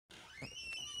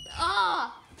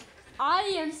I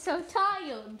am so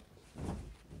tired.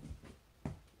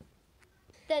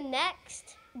 The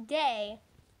next day.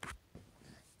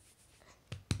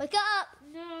 Wake up.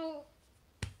 No.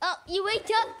 Oh, you wake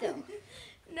up though.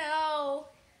 No.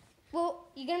 Well,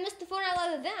 you're gonna miss the Fortnite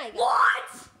live event, I guess.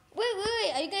 What?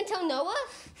 Wait. Are you gonna tell Noah?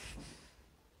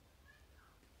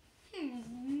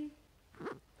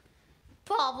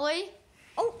 Probably.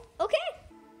 Oh, okay.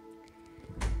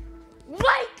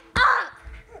 Wake up!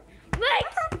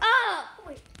 Wake up!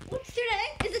 Wait, what's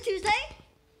today? Is it Tuesday?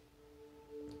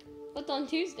 What's on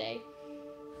Tuesday?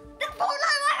 The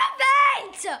Fortnite live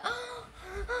event!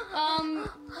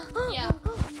 Yeah.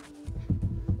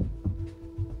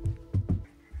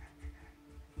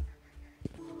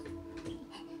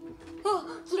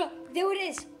 Oh, look, there it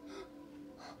is.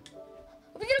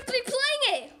 We're gonna be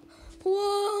playing it.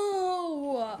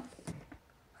 Whoa.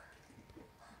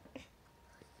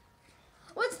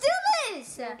 Let's do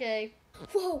this. Okay.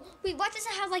 Whoa, wait, why does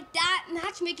it have like that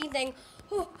matchmaking thing?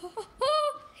 Oh,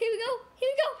 here we go.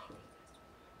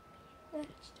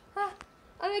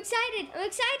 I'm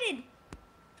excited.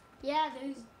 Yeah,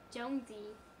 there's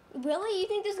Jonesy. Really? You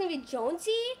think there's gonna be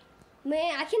Jonesy?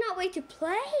 Man, I cannot wait to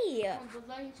play. The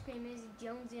live stream is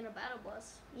Jonesy in a battle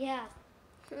bus. Yeah.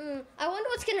 I wonder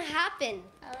what's gonna happen.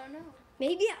 I don't know.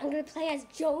 Maybe I'm gonna play as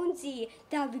Jonesy.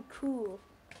 That would be cool.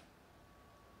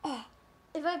 Oh,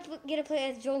 if I get to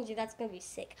play as Jonesy, that's gonna be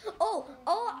sick. Oh,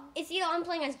 it's either I'm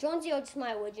playing as Jonesy or just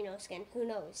my original skin. Who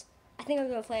knows? I think I'm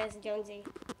gonna play as Jonesy.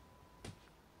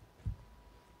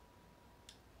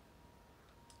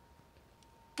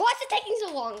 Why is it taking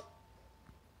so long?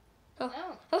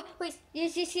 Oh, wait,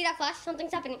 did you see that flash?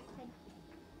 Something's happening.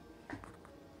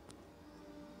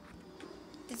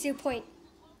 That's your point.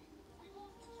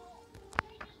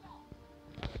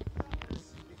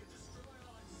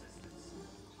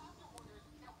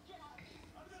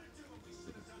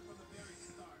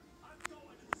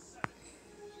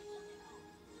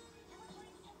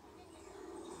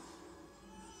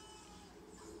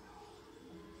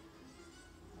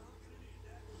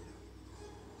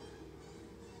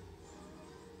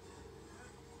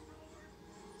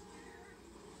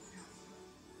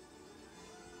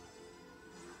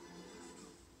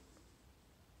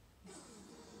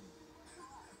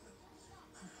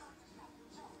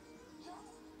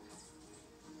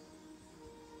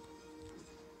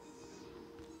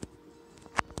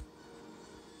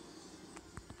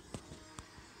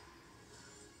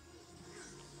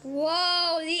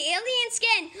 Whoa, the alien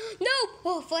skin! No!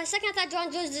 Oh, for a second I thought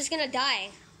John Jones was just gonna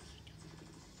die.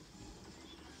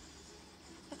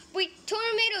 Wait,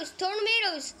 tornadoes!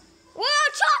 Whoa,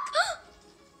 Chuck!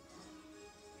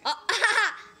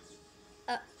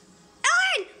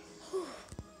 Ellen!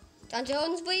 John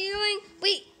Jones, what are you doing?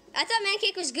 Wait, I thought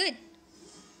Mancake was good.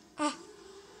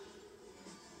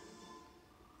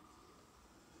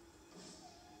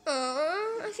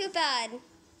 I feel bad.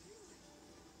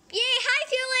 Yay, hi,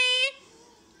 Peely!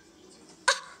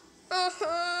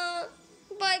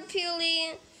 Bye,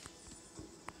 Peely.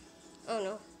 Oh,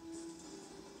 no.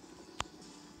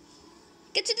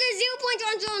 Get to the 0 point,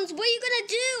 John Jones. What are you gonna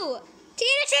do?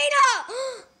 Tina!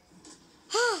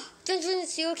 John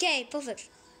Jones, you okay? Perfect.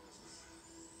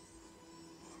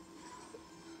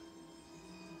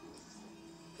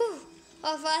 Whew.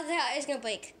 Oh, I thought it was gonna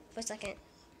break for a second.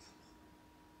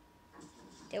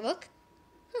 Did it work?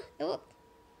 It worked.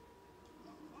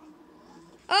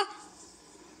 Oh!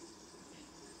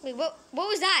 Wait, what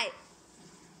was that?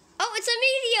 Oh, it's a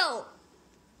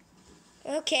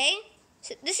meteor! Okay.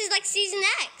 So this is like Season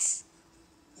X.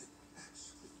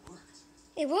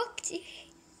 It worked.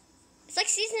 It's like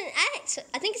Season X.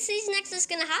 I think Season X is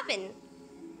gonna happen.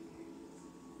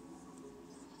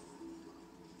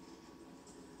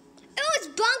 Oh, it's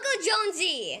Bongo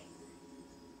Jonesy!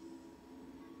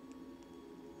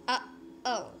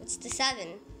 Oh, it's the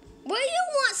 7. What do you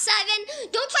want, 7?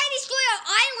 Don't try to destroy our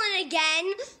island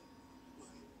again!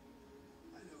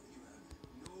 I know you have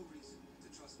no reason to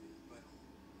trust me, but...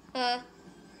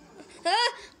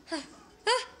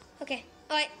 Okay,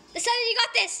 alright. The 7, you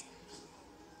got this!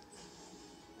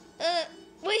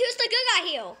 Wait, who's the good guy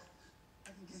here? I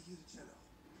can get you the Jello.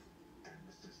 And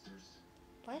the sisters.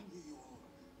 What? I can get you all of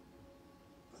them.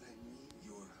 But I need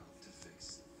your help to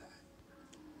fix that.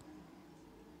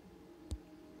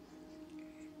 You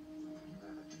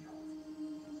have a deal.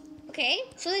 Okay,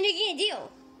 so then you're getting a deal. Well,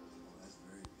 that's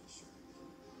very reassuring.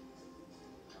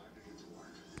 Time to get to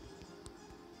work.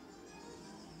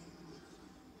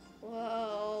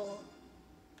 Whoa.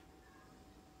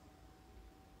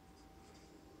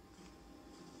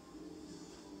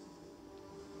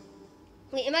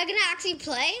 Wait, am I gonna actually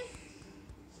play?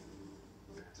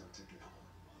 That's our ticket home.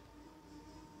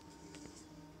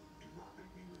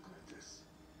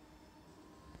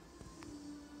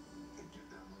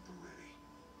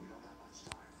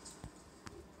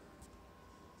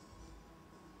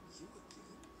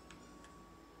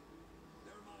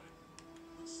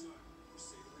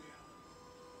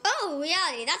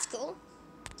 reality. That's cool.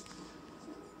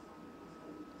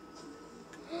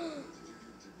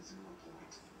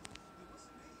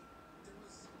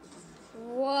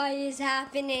 What is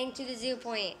happening to the 0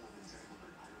 point?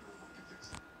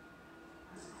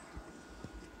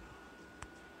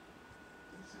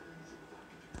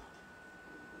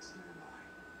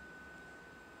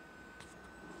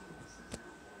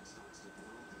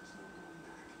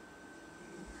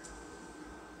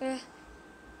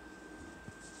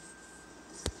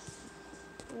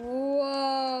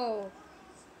 Whoa.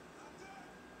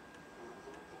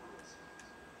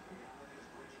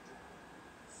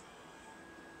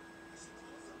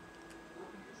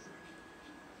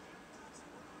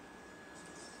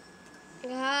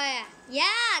 Yeah,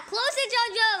 close it,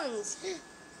 John Jones.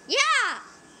 Yeah,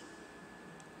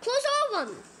 close all of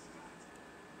them.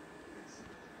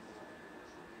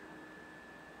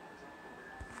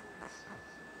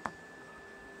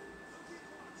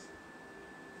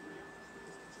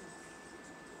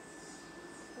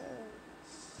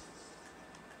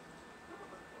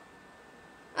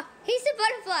 He's the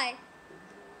butterfly.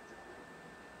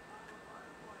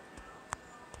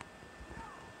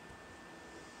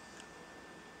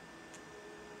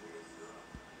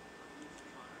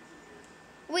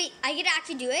 Wait, I get to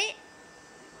actually do it?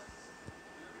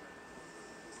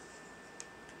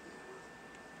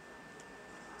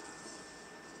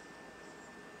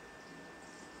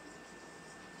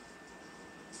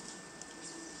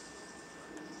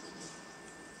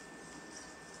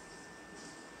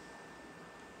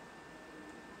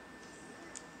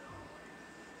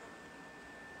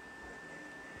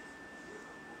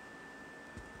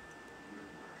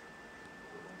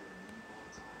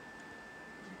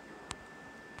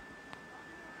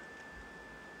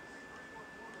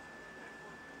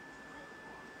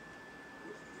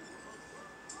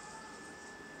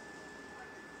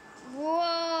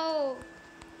 Whoa.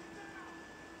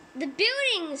 The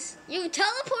buildings. You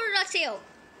teleported us here.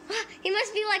 He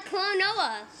must be like Clone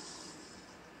Noah.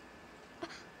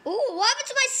 Ooh, what happened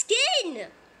to my skin?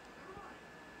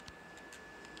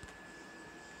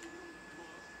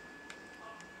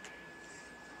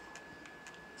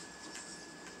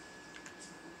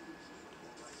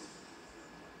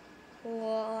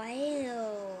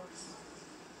 Wow.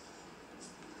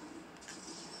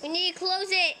 We need to close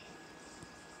it.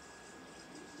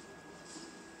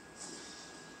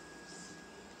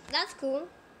 That's cool.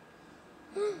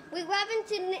 Wait,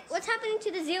 what's happening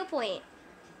to the 0 point?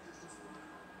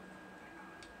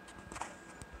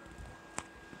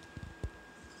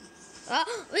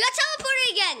 Oh, we got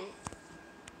teleported again.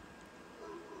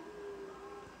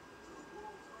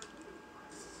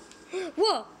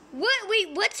 Whoa, what? Wait,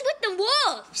 what's with the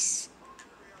wolves?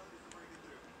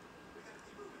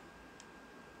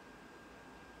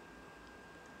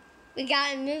 We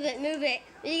gotta move it.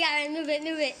 We gotta move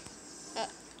it.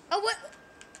 Oh, what?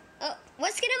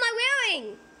 What skin am I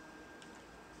wearing?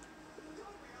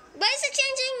 Why is it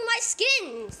changing my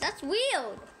skins? That's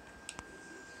weird.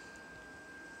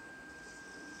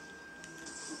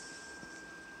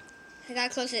 I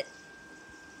gotta close it.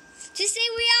 Just say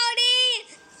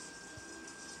reality.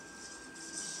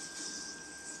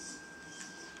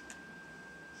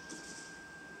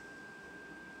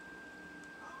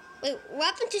 Wait, what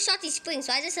happened to Salty Springs?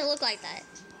 Why does it look like that?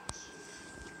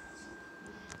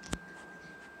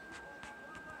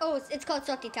 Oh, it's called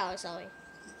Salty Tower, sorry.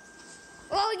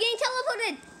 Oh, we're getting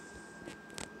teleported.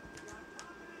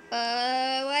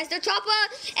 Where's the chopper?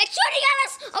 It's shooting at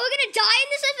us! Are we gonna die in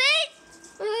this event?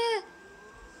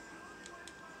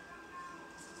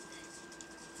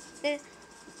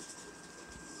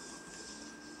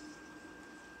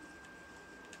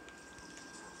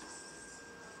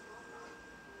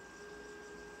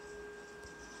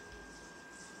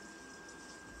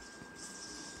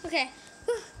 Okay,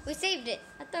 we saved it.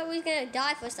 I thought we were gonna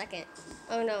die for a second.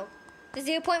 Oh no. The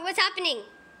 0 point, what's happening?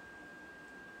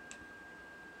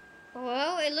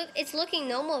 Well, it's looking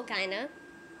normal, kinda.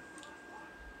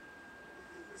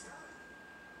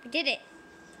 We did it.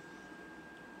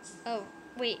 Oh,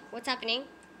 wait, what's happening?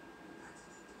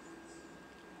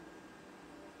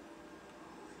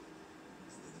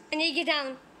 I need to get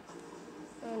down.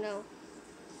 Oh no.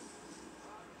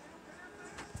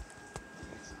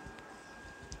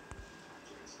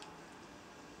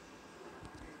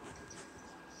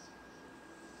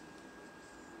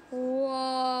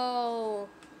 Whoa.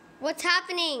 What's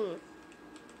happening?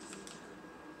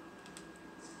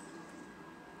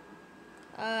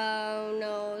 Oh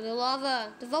no, the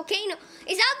lava, the volcano.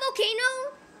 Is that a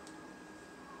volcano?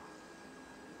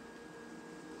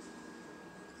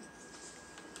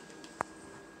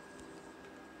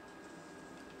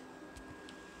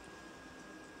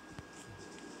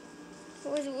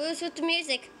 What's with the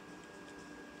music?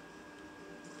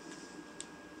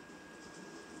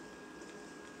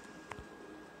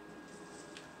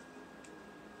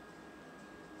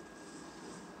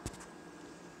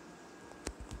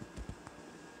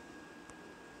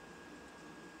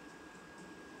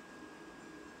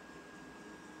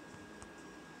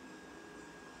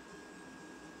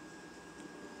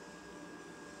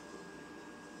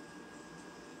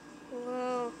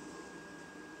 Whoa.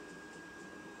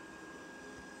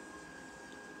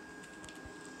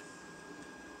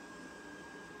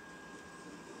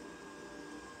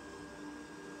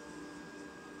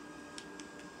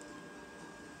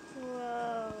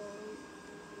 Whoa.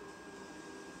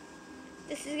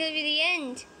 This is gonna be the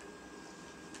end.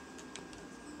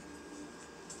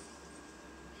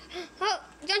 Oh,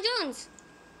 John Jones.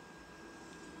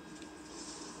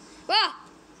 Wow.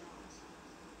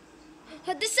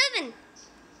 The 7.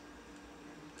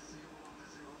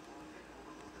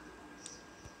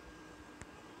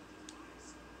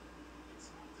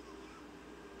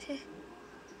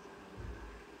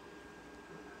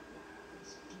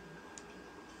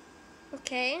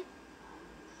 Okay.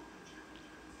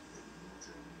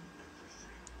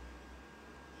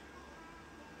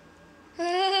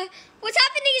 What's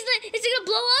happening? Is it gonna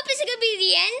blow up? Is it gonna be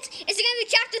the end? Is it gonna be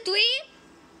chapter 3?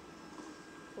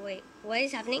 Wait, what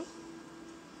is happening?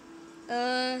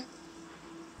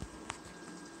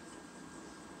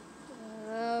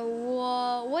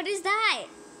 Whoa, what is that?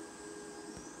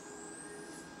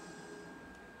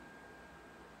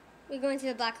 We're going to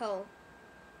the black hole.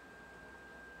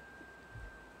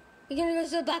 We're gonna go to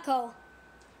the black hole.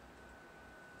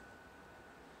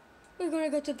 We're gonna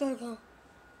go to the black hole.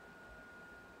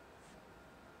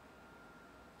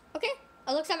 Okay,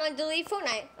 it looks like I'm gonna delete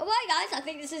Fortnite. Oh, bye guys, I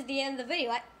think this is the end of the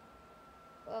video.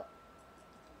 Well,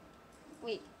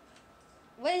 wait.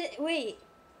 Wait.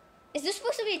 Is this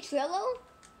supposed to be a trailer?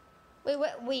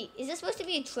 Wait. Is this supposed to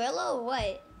be a trailer or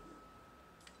what?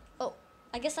 Oh,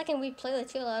 I guess I can replay the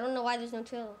trailer. I don't know why there's no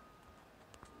trailer.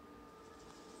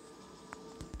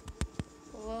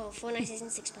 Whoa, Fortnite Season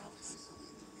 6 powers.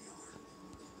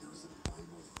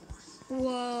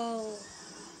 Whoa.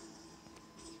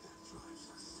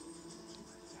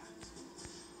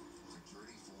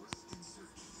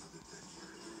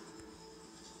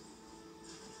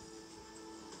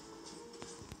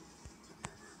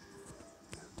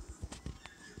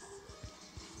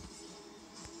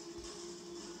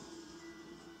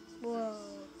 Whoa.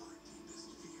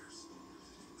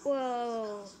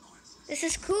 Whoa. This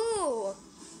is cool.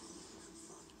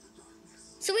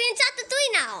 So we're in chapter 3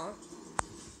 now.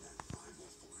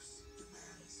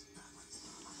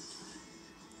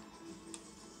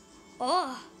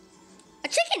 Oh, a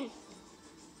chicken.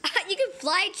 You can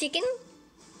fly a chicken.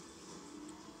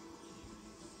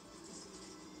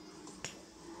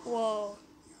 Whoa.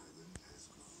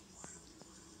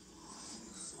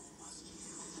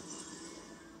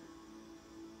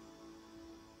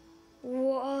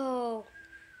 Whoa.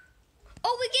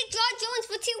 Oh, we get John Jones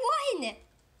for T1.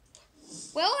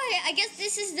 Well, I guess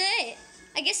this is it.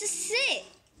 I guess this is it.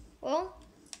 Well,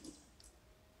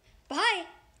 bye.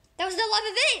 That was the live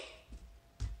event.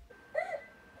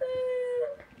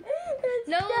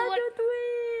 No one.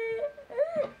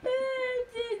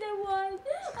 Season 1.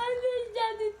 I missed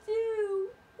chapter 2.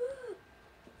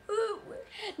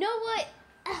 No, what?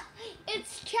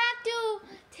 It's chapter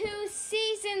 2,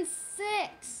 season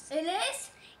 6. It is?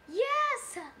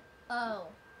 Yes. Oh,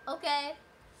 okay.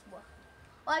 Well,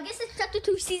 I guess it's chapter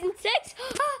 2, season 6.